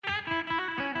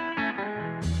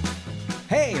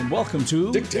Hey, and welcome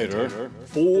to Dictator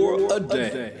for a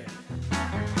Day.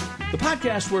 The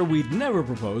podcast where we'd never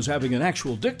propose having an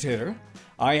actual dictator.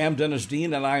 I am Dennis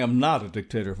Dean, and I am not a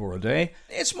dictator for a day.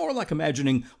 It's more like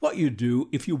imagining what you'd do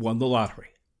if you won the lottery.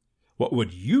 What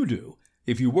would you do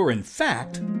if you were, in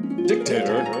fact,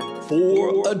 Dictator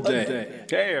for a Day.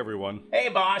 Hey, everyone. Hey,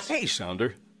 boss. Hey,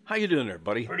 Sounder. How you doing there,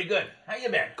 buddy? Pretty good. How you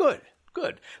been? Good.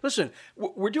 Listen,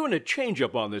 we're doing a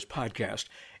change-up on this podcast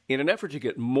in an effort to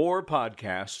get more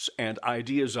podcasts and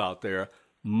ideas out there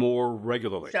more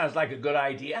regularly. Sounds like a good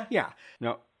idea. Yeah.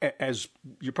 Now, as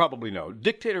you probably know,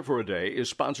 Dictator for a Day is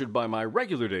sponsored by my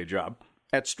regular day job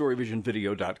at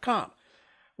StoryVisionVideo.com,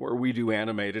 where we do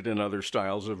animated and other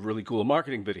styles of really cool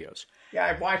marketing videos. Yeah,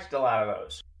 I've watched a lot of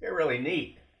those. They're really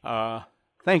neat.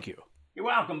 Thank you. You're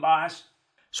welcome, boss.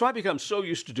 So I become so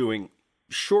used to doing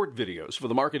short videos for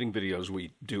the marketing videos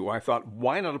we do, I thought,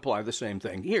 why not apply the same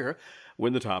thing here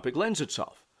when the topic lends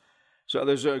itself? So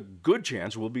there's a good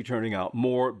chance we'll be turning out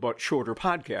more but shorter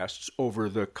podcasts over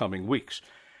the coming weeks.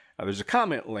 Now, there's a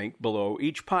comment link below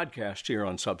each podcast here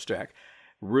on Substack.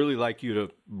 Really like you to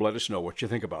let us know what you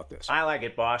think about this. I like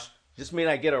it, boss. Does this mean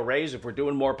I get a raise if we're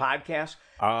doing more podcasts?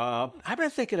 I've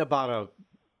been thinking about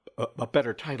a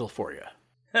better title for you.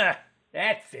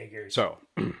 That figures. So,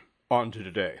 on to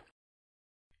today.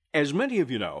 As many of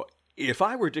you know, if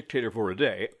I were dictator for a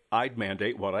day, I'd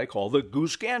mandate what I call the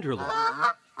goose-gander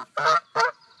law.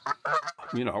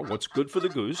 You know, what's good for the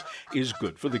goose is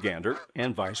good for the gander,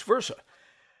 and vice versa.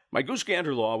 My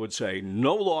goose-gander law would say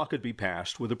no law could be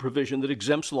passed with a provision that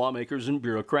exempts lawmakers and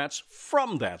bureaucrats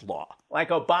from that law. Like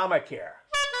Obamacare.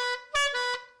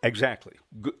 Exactly.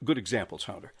 Good example,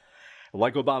 Sounder.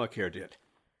 Like Obamacare did.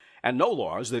 And no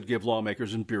laws that give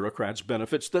lawmakers and bureaucrats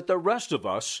benefits that the rest of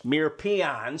us Mere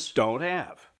peons. don't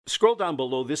have. Scroll down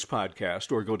below this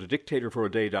podcast or go to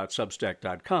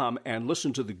dictatorforaday.substack.com and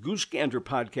listen to the Goose Gander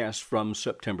podcast from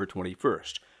September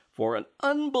 21st for an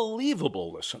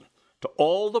unbelievable listen to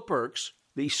all the perks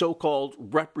the so-called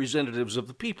representatives of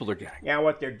the people are getting. Yeah,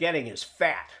 what they're getting is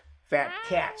fat. Fat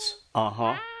cats.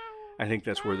 I think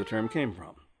that's where the term came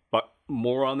from. But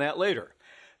more on that later.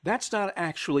 That's not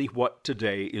actually what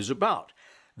today is about.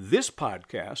 This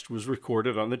podcast was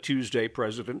recorded on the Tuesday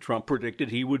President Trump predicted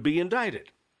he would be indicted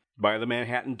by the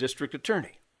Manhattan District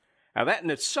Attorney. Now, that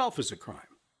in itself is a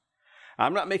crime.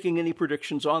 I'm not making any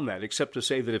predictions on that, except to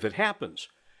say that if it happens,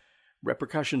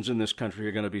 repercussions in this country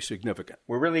are going to be significant.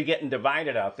 We're really getting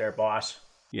divided out there, boss.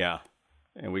 Yeah,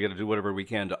 and we got to do whatever we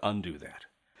can to undo that.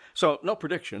 So, no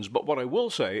predictions, but what I will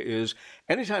say is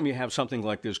anytime you have something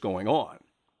like this going on,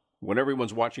 when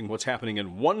everyone's watching what's happening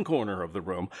in one corner of the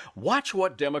room, watch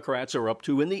what Democrats are up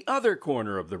to in the other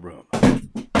corner of the room.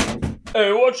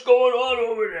 Hey, what's going on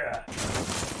over there?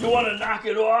 You want to knock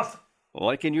it off?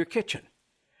 Like in your kitchen,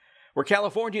 where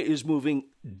California is moving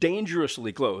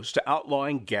dangerously close to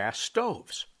outlawing gas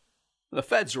stoves. The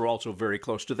feds are also very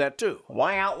close to that, too.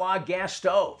 Why outlaw gas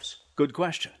stoves? Good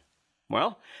question.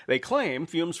 Well, they claim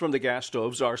fumes from the gas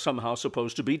stoves are somehow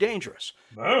supposed to be dangerous.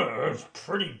 It's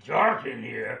pretty dark in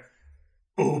here.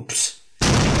 Oops.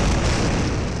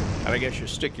 And I guess you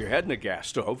stick your head in a gas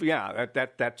stove. Yeah,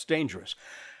 that's dangerous.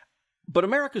 But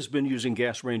America's been using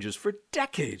gas ranges for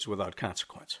decades without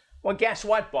consequence. Well, guess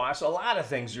what, boss? A lot of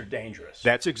things are dangerous.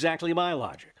 That's exactly my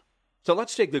logic. So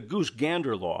let's take the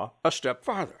goose-gander law a step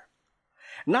farther.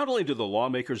 Not only do the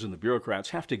lawmakers and the bureaucrats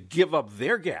have to give up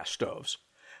their gas stoves,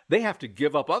 they have to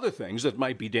give up other things that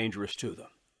might be dangerous to them.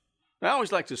 I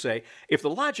always like to say, if the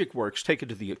logic works, take it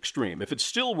to the extreme. If it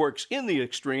still works in the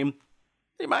extreme,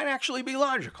 it might actually be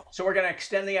logical. So we're going to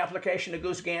extend the application to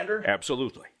Goose Gander?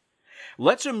 Absolutely.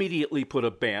 Let's immediately put a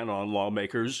ban on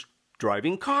lawmakers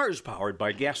driving cars powered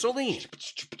by gasoline.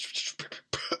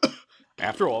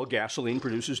 After all, gasoline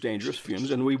produces dangerous fumes,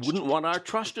 and we wouldn't want our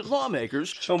trusted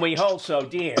lawmakers, whom we hold so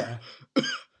dear,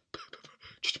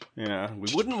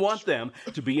 we wouldn't want them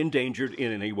to be endangered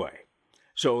in any way.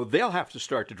 So they'll have to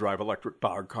start to drive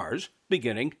electric-powered cars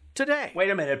beginning today.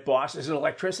 Wait a minute, boss. Isn't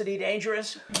electricity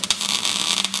dangerous?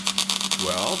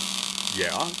 Well,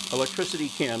 yeah, electricity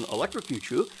can electrocute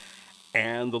you,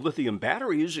 and the lithium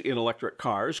batteries in electric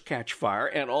cars catch fire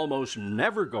and almost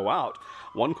never go out.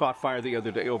 One caught fire the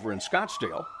other day over in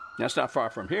Scottsdale. That's not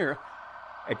far from here.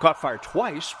 It caught fire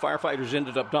twice. Firefighters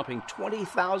ended up dumping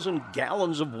 20,000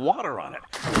 gallons of water on it.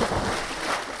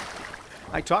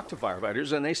 I talked to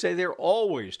firefighters, and they say they're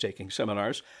always taking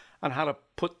seminars on how to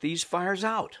put these fires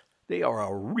out. They are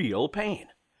a real pain.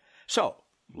 So,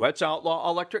 let's outlaw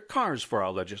electric cars for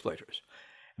our legislators.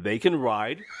 They can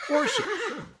ride horses.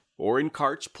 or in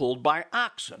carts pulled by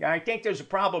oxen. Yeah, I think there's a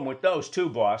problem with those too,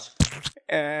 boss.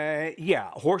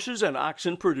 Yeah, horses and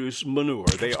oxen produce manure.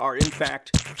 They are, in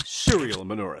fact, serial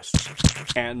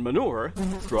manurists. And manure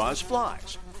draws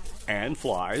flies. And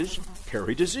flies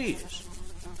carry disease.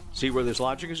 See where this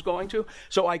logic is going to?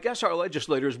 So I guess our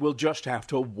legislators will just have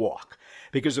to walk.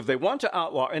 Because if they want to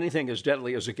outlaw anything as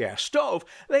deadly as a gas stove,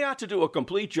 they ought to do a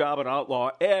complete job and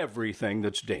outlaw everything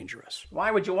that's dangerous.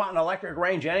 Why would you want an electric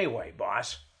range anyway,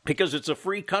 boss? Because it's a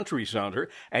free country, Sounder,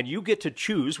 and you get to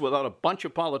choose without a bunch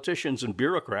of politicians and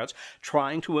bureaucrats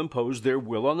trying to impose their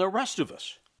will on the rest of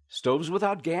us. Stoves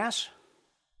without gas?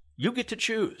 You get to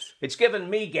choose. It's giving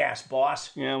me gas,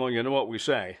 boss. Yeah, well, you know what we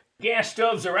say. Gas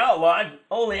stoves are outlawed.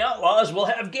 Only outlaws will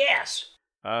have gas.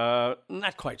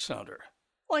 Not quite, Sounder.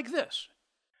 Like this.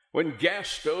 When gas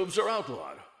stoves are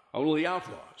outlawed, only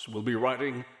outlaws will be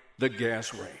riding the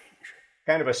gas range.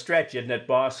 Kind of a stretch, isn't it,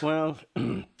 boss? Well,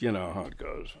 you know how it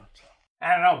goes.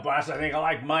 I don't know, boss. I think I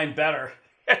like mine better.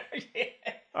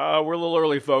 We're a little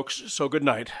early, folks, so good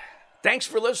night. Thanks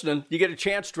for listening. You get a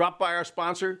chance, drop by our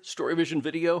sponsor,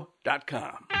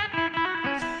 StoryVisionVideo.com.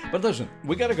 But listen,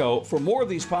 we got to go. For more of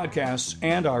these podcasts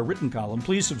and our written column,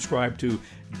 please subscribe to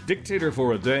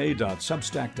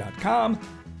dictatorforaday.substack.com.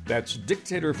 That's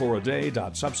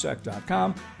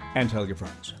dictatorforaday.substack.com, and tell your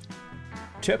friends.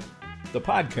 Tip: the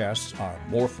podcasts are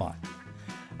more fun.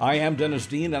 I am Dennis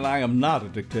Dean, and I am not a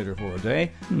dictator for a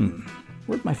day.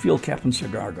 Where'd my field captain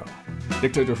cigar go?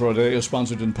 Dictator for a Day is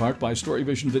sponsored in part by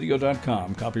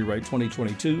StoryVisionVideo.com. Copyright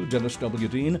 2022, Dennis W.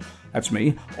 Dean. That's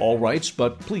me. All rights,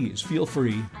 but please feel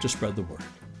free to spread the word.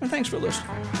 And thanks for listening.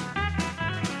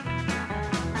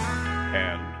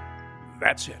 And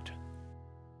that's it.